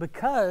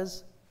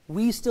 because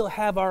we still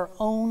have our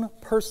own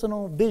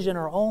personal vision,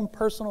 our own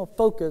personal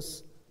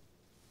focus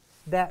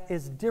that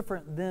is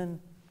different than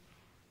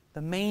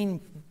the main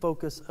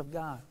focus of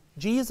God.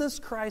 Jesus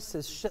Christ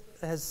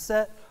has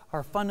set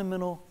our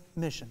fundamental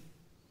mission.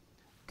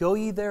 Go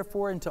ye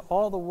therefore into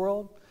all the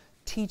world,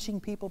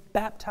 teaching people,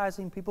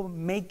 baptizing people,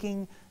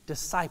 making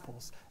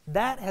disciples.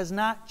 That has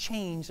not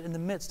changed in the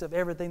midst of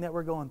everything that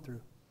we're going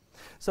through.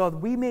 So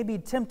we may be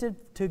tempted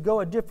to go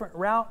a different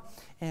route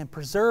and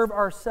preserve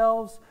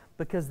ourselves,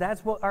 because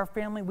that's what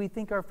we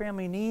think our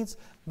family needs,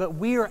 but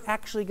we are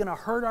actually going to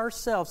hurt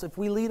ourselves if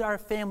we lead our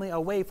family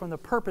away from the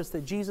purpose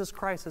that Jesus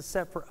Christ has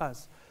set for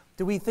us,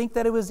 Do we think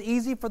that it was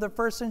easy for the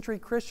first century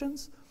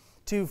Christians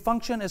to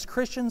function as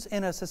Christians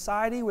in a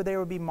society where they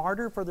would be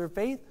martyred for their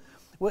faith?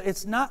 Well,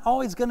 it's not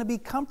always going to be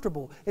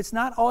comfortable. It's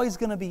not always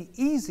going to be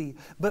easy.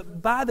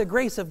 But by the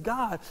grace of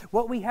God,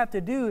 what we have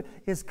to do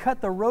is cut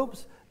the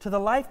ropes to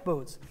the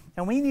lifeboats.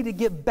 And we need to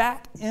get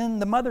back in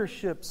the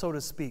mothership, so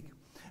to speak.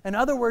 In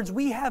other words,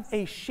 we have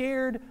a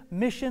shared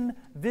mission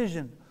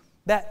vision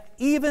that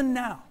even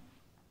now,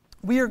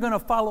 we are going to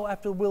follow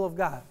after the will of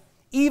God.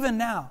 Even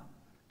now,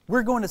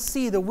 we're going to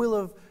see the will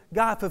of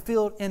God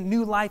fulfilled in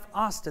New Life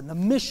Austin. The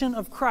mission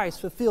of Christ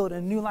fulfilled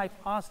in New Life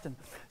Austin.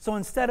 So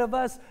instead of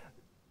us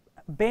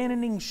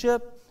abandoning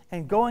ship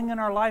and going in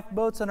our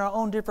lifeboats in our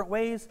own different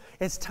ways,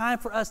 it's time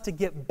for us to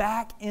get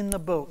back in the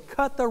boat.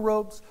 Cut the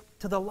ropes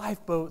to the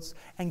lifeboats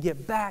and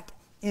get back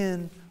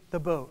in the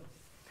boat.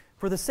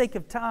 For the sake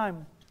of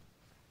time,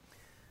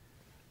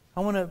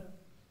 I want to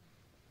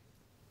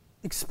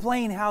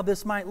explain how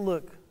this might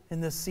look in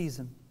this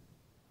season.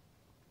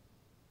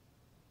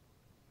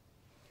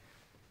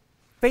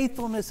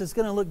 Faithfulness is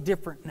going to look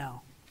different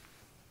now.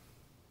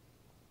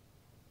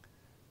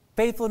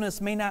 Faithfulness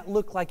may not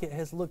look like it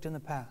has looked in the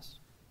past.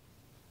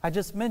 I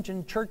just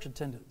mentioned church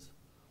attendance.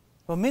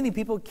 Well, many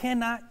people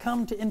cannot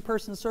come to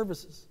in-person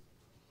services.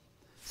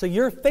 So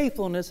your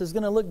faithfulness is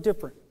going to look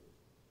different.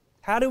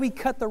 How do we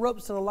cut the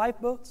ropes to the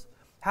lifeboats?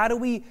 How do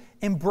we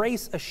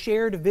embrace a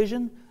shared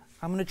vision?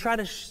 I'm going to try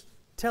to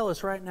tell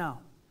us right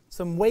now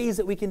some ways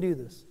that we can do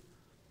this.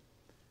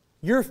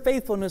 Your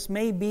faithfulness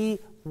may be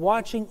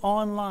watching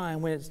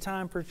online when it's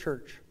time for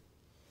church.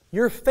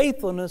 Your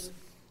faithfulness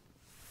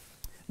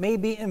may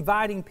be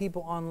inviting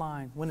people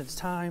online when it's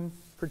time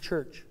for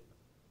church.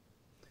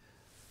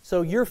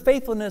 So your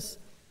faithfulness,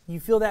 you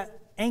feel that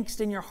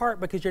angst in your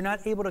heart because you're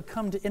not able to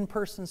come to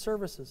in-person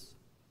services.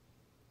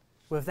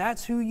 Well, if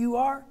that's who you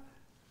are,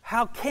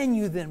 how can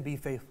you then be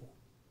faithful?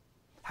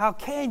 How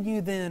can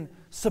you then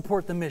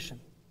support the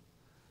mission?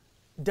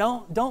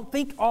 Don't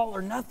think all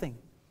or nothing.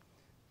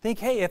 Think,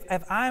 hey,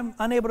 if I'm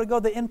unable to go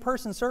to the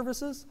in-person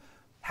services,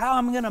 how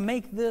am I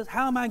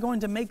going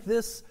to make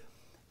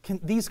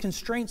these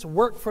constraints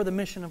work for the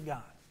mission of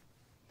God?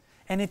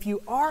 And if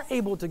you are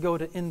able to go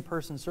to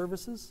in-person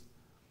services,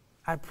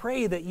 I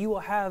pray that you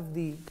will have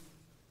the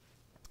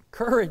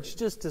courage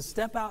just to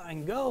step out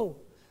and go,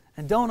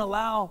 and don't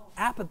allow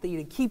apathy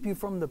to keep you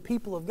from the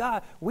people of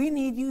God. We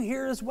need you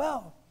here as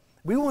well.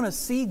 We want to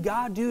see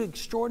God do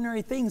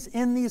extraordinary things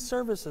in these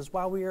services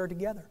while we are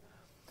together.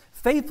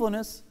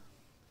 Faithfulness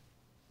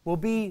will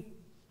be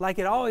like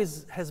it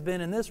always has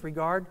been in this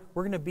regard.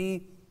 We're going to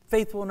be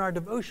faithful in our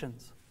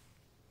devotions,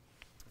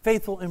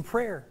 faithful in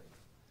prayer.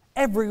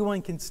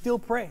 Everyone can still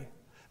pray.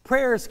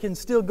 Prayers can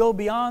still go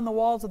beyond the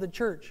walls of the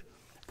church.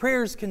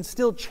 Prayers can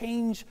still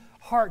change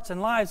hearts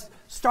and lives,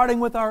 starting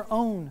with our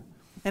own.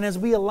 And as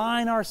we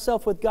align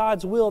ourselves with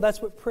God's will,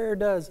 that's what prayer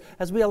does.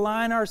 As we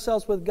align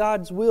ourselves with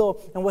God's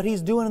will and what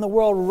He's doing in the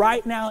world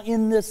right now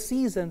in this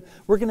season,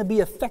 we're going to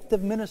be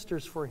effective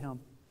ministers for Him.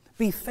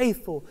 Be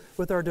faithful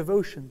with our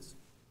devotions.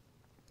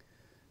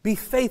 Be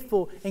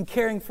faithful in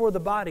caring for the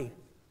body.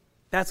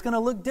 That's going to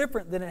look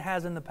different than it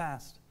has in the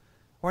past.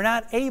 We're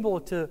not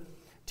able to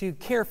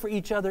care for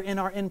each other in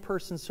our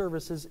in-person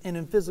services and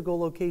in physical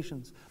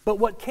locations. But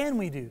what can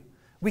we do?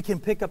 We can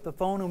pick up the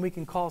phone and we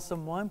can call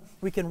someone.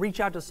 We can reach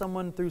out to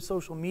someone through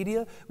social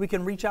media. We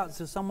can reach out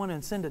to someone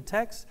and send a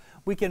text.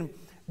 We can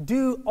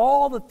do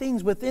all the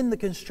things within the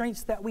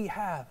constraints that we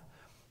have.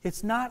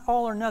 It's not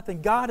all or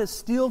nothing. God is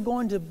still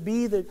going to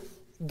be the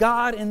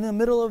God in the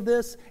middle of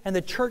this, and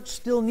the church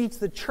still needs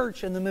the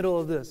church in the middle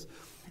of this.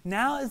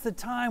 Now is the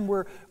time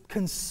where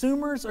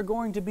consumers are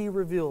going to be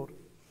revealed.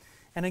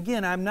 And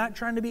again, I'm not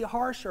trying to be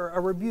harsh or a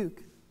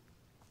rebuke,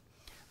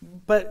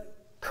 but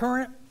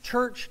current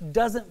church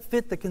doesn't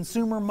fit the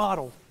consumer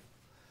model.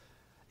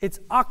 It's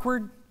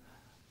awkward.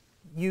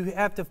 You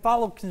have to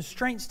follow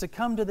constraints to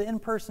come to the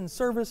in-person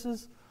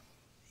services.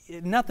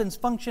 Nothing's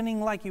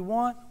functioning like you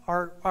want.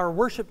 Our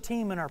worship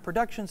team and our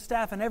production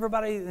staff and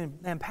everybody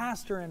and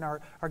pastor and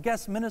our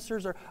guest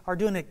ministers are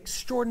doing an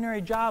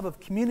extraordinary job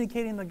of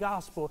communicating the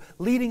gospel,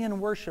 leading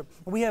in worship.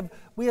 We have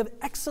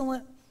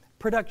excellent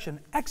production,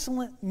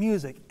 excellent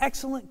music,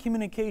 excellent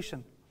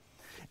communication.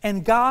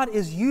 And God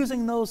is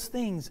using those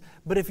things.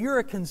 But if you're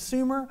a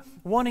consumer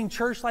wanting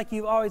church like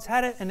you've always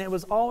had it, and it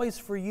was always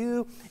for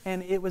you,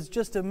 and it was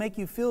just to make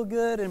you feel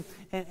good and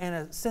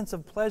a sense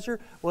of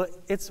pleasure, well,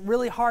 it's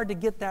really hard to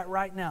get that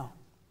right now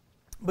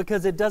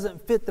because it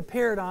doesn't fit the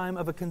paradigm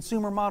of a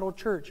consumer model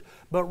church.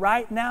 But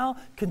right now,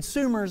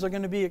 consumers are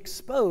going to be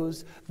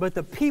exposed, but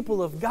the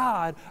people of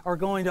God are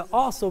going to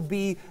also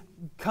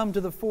come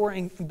to the fore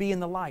and be in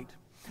the light.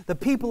 The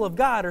people of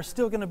God are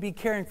still going to be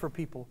caring for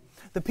people.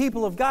 The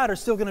people of God are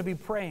still going to be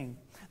praying.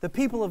 The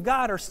people of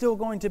God are still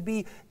going to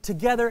be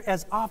together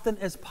as often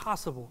as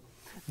possible.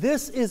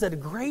 This is a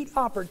great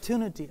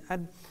opportunity.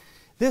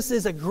 This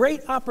is a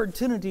great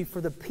opportunity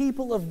for the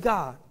people of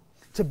God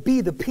to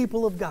be the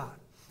people of God.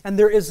 And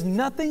there is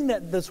nothing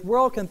that this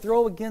world can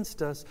throw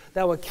against us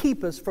that will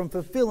keep us from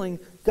fulfilling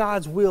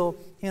God's will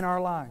in our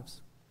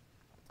lives.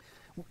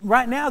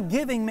 Right now,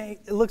 giving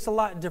it looks a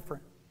lot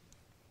different.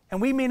 And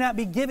we may not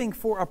be giving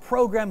for a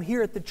program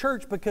here at the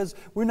church because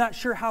we're not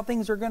sure how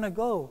things are going to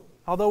go.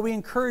 Although we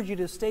encourage you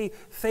to stay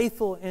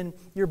faithful in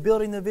your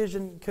building the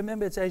vision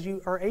commitments as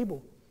you are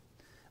able.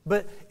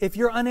 But if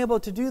you're unable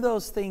to do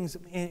those things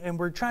and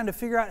we're trying to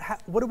figure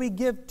out what do we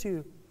give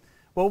to?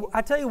 Well,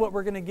 I tell you what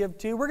we're going to give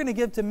to. We're going to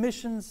give to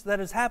missions that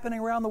is happening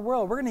around the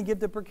world. We're going to give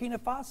to Burkina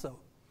Faso.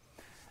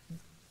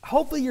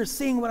 Hopefully you're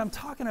seeing what I'm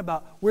talking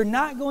about. We're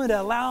not going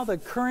to allow the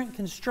current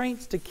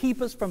constraints to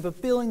keep us from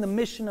fulfilling the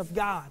mission of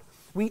God.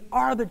 We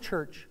are the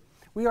church.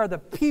 We are the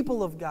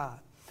people of God.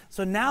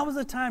 So now is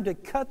the time to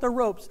cut the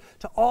ropes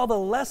to all the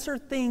lesser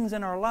things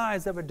in our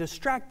lives that would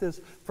distract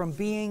us from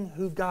being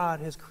who God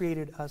has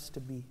created us to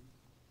be.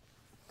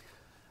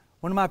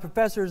 One of my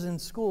professors in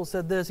school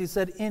said this. He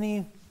said,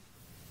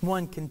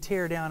 anyone can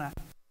tear down a house.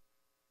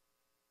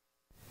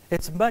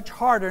 It's much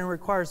harder and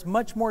requires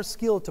much more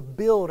skill to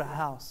build a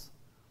house.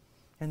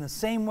 In the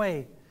same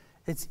way,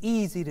 it's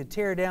easy to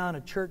tear down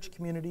a church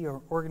community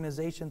or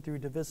organization through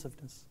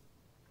divisiveness.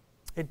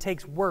 It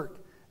takes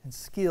work and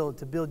skill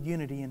to build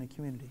unity in a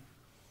community.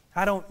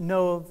 I don't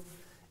know of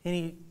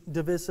any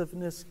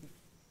divisiveness,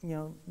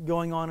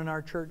 going on in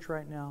our church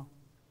right now.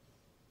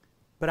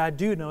 But I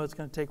do know it's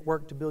going to take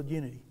work to build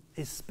unity,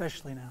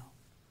 especially now.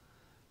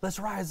 Let's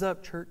rise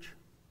up, church.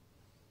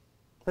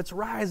 Let's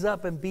rise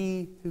up and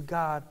be who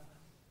God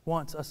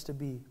wants us to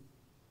be.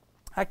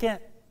 I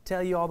can't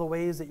tell you all the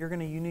ways that you're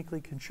going to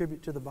uniquely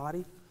contribute to the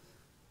body.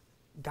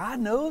 God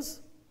knows.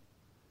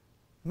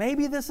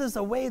 Maybe this is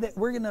a way that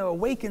we're going to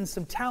awaken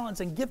some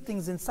talents and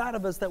giftings inside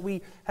of us that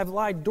we have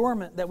lied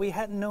dormant, that we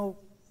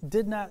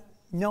did not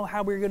know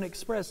how we were going to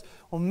express.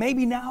 Well,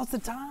 maybe now's the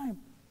time.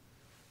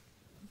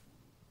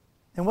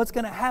 And what's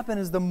going to happen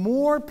is the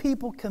more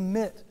people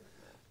commit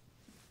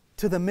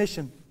to the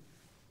mission,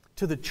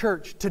 to the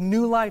church, to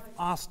New Life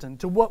Austin,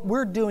 to what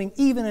we're doing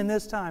even in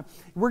this time,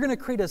 we're going to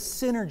create a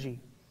synergy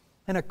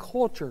and a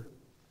culture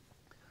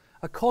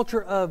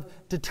of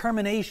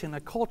determination, a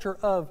culture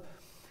of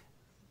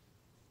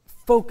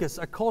focus,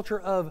 a culture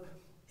of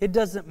it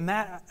doesn't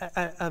matter,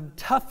 of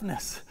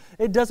toughness.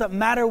 It doesn't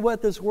matter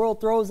what this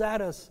world throws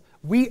at us.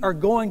 We are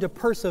going to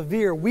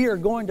persevere. We are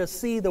going to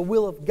see the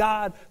will of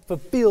God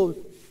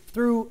fulfilled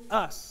through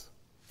us.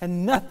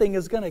 And nothing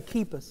is going to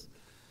keep us.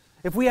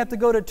 If we have to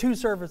go to 2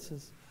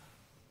 services,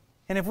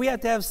 and if we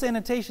have to have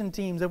sanitation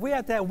teams, if we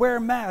have to wear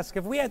a mask,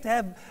 if we have to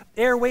have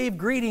airwave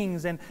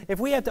greetings, and if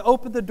we have to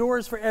open the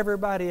doors for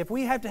everybody, if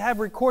we have to have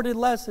recorded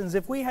lessons,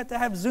 if we have to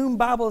have Zoom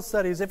Bible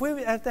studies, if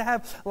we have to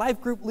have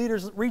life group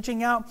leaders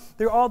reaching out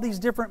through all these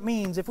different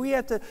means, if we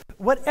have to,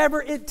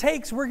 whatever it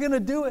takes, we're going to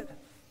do it.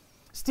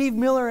 Steve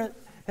Miller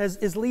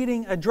is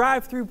leading a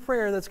drive-through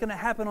prayer that's going to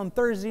happen on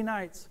Thursday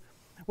nights.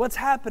 What's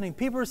happening?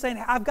 People are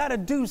saying, I've got to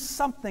do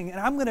something,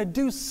 and I'm going to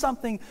do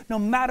something no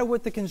matter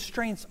what the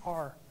constraints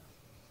are.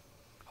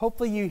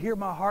 Hopefully you hear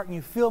my heart and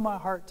you feel my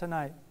heart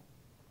tonight.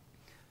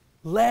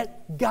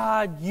 Let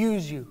God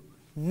use you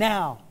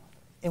now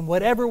in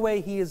whatever way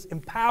He is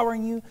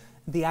empowering you,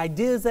 the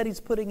ideas that He's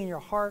putting in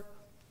your heart.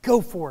 Go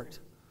for it.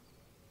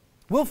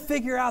 We'll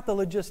figure out the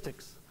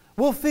logistics.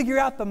 We'll figure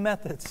out the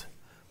methods.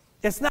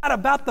 It's not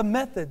about the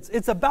methods.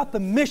 It's about the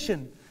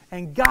mission.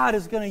 And God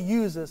is going to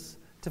use us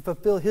to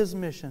fulfill His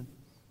mission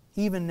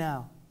even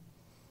now.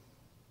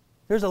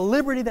 There's a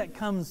liberty that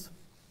comes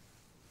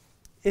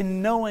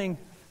in knowing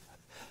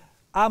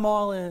I'm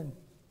all in.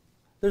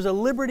 There's a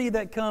liberty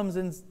that comes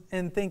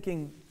in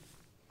thinking,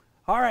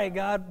 all right,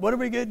 God, what are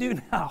we going to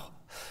do now?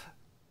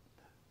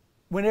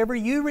 Whenever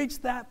you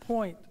reach that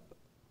point,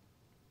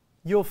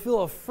 you'll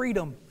feel a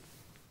freedom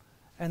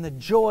and the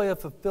joy of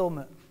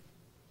fulfillment.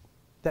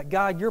 That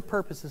God, your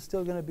purpose is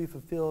still going to be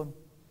fulfilled,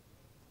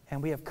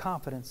 and we have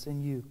confidence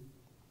in you.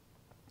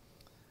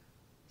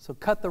 So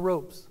cut the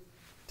ropes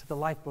to the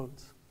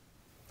lifeboats.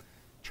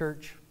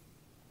 Church,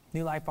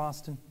 New Life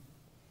Austin.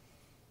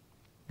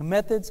 The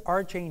methods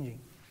are changing.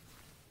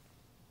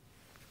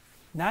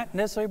 Not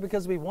necessarily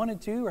because we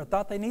wanted to or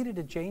thought they needed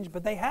to change,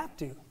 but they have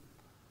to.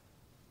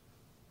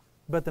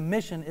 But the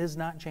mission is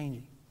not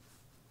changing.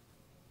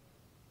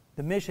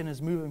 The mission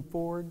is moving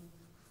forward.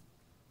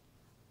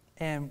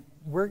 And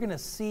we're going to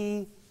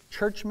see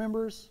church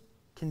members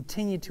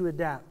continue to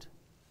adapt.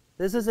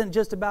 This isn't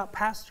just about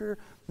pastor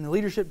and the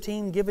leadership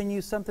team giving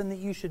you something that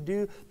you should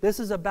do. This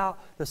is about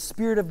the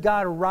Spirit of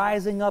God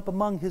rising up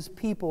among His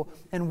people,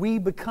 and we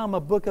become a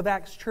Book of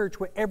Acts church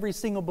where every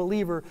single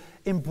believer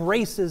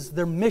embraces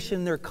their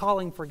mission, their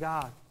calling for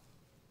God.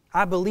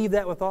 I believe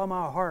that with all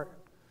my heart.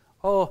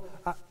 Oh,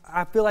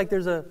 I feel like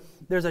there's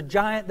a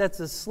giant that's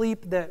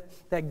asleep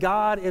that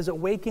God is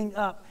waking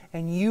up,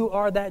 and you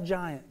are that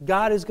giant.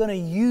 God is going to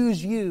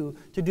use you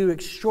to do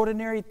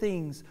extraordinary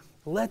things.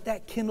 Let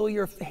that kindle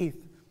your faith.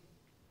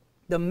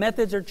 The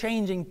methods are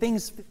changing.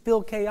 Things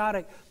feel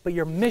chaotic, but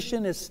your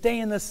mission is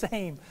staying the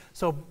same.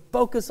 So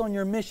focus on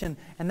your mission,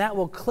 and that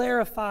will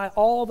clarify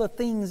all the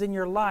things in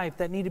your life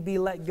that need to be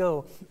let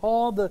go.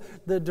 All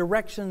the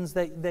directions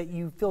that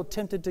you feel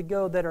tempted to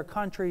go that are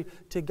contrary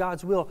to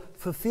God's will.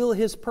 Fulfill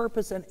His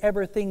purpose, and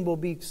everything will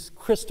be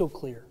crystal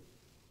clear.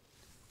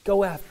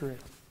 Go after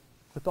it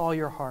with all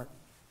your heart.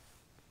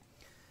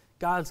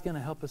 God's going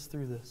to help us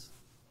through this.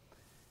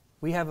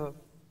 We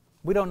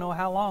don't know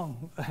how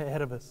long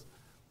ahead of us.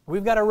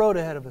 We've got a road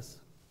ahead of us.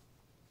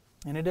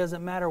 And it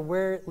doesn't matter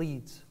where it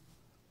leads.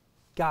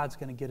 God's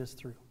going to get us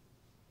through.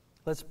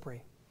 Let's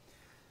pray.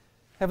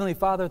 Heavenly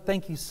Father,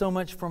 thank you so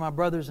much for my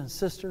brothers and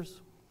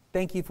sisters.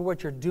 Thank you for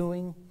what you're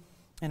doing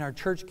in our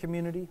church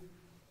community.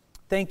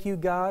 Thank you,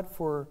 God,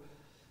 for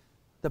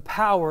the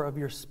power of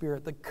your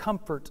Spirit, the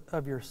comfort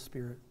of your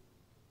Spirit.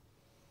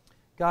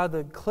 God,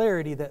 the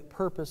clarity that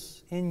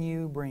purpose in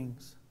you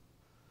brings.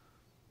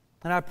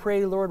 And I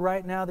pray, Lord,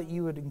 right now that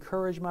you would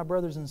encourage my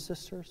brothers and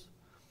sisters.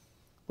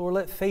 Lord,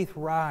 let faith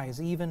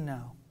rise even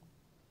now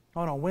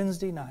on a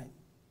Wednesday night.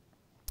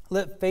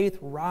 Let faith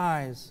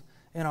rise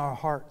in our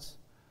hearts.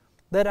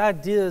 Let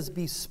ideas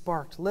be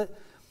sparked. Let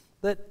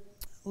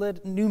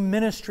new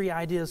ministry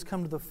ideas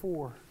come to the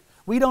fore.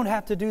 We don't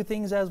have to do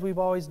things as we've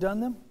always done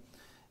them.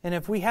 And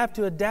if we have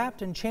to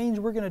adapt and change,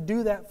 we're going to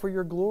do that for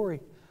your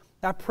glory.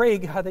 I pray,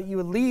 God, that you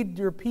would lead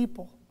your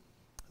people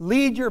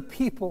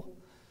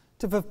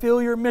to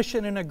fulfill your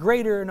mission in a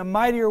greater and a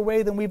mightier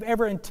way than we've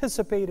ever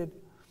anticipated.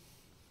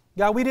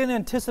 God, we didn't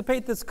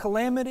anticipate this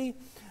calamity,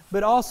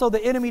 but also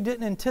the enemy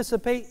didn't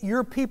anticipate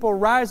your people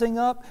rising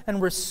up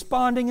and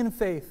responding in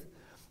faith.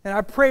 And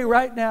I pray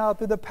right now,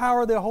 through the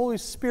power of the Holy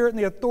Spirit and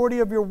the authority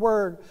of your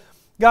word,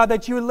 God,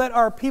 that you would let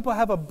our people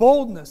have a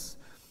boldness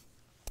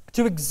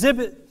to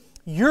exhibit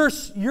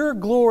your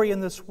glory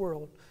in this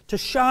world, to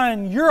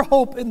shine your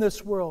hope in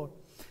this world,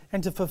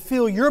 and to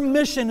fulfill your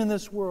mission in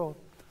this world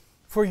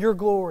for your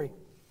glory.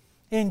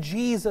 In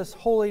Jesus'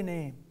 holy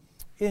name.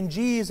 In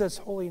Jesus'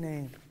 holy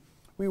name.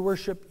 We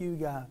worship you,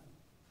 God.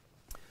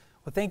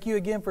 Well, thank you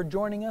again for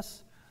joining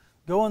us.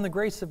 Go in the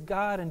grace of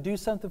God and do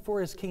something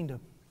for His kingdom.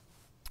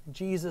 In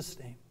Jesus'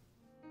 name.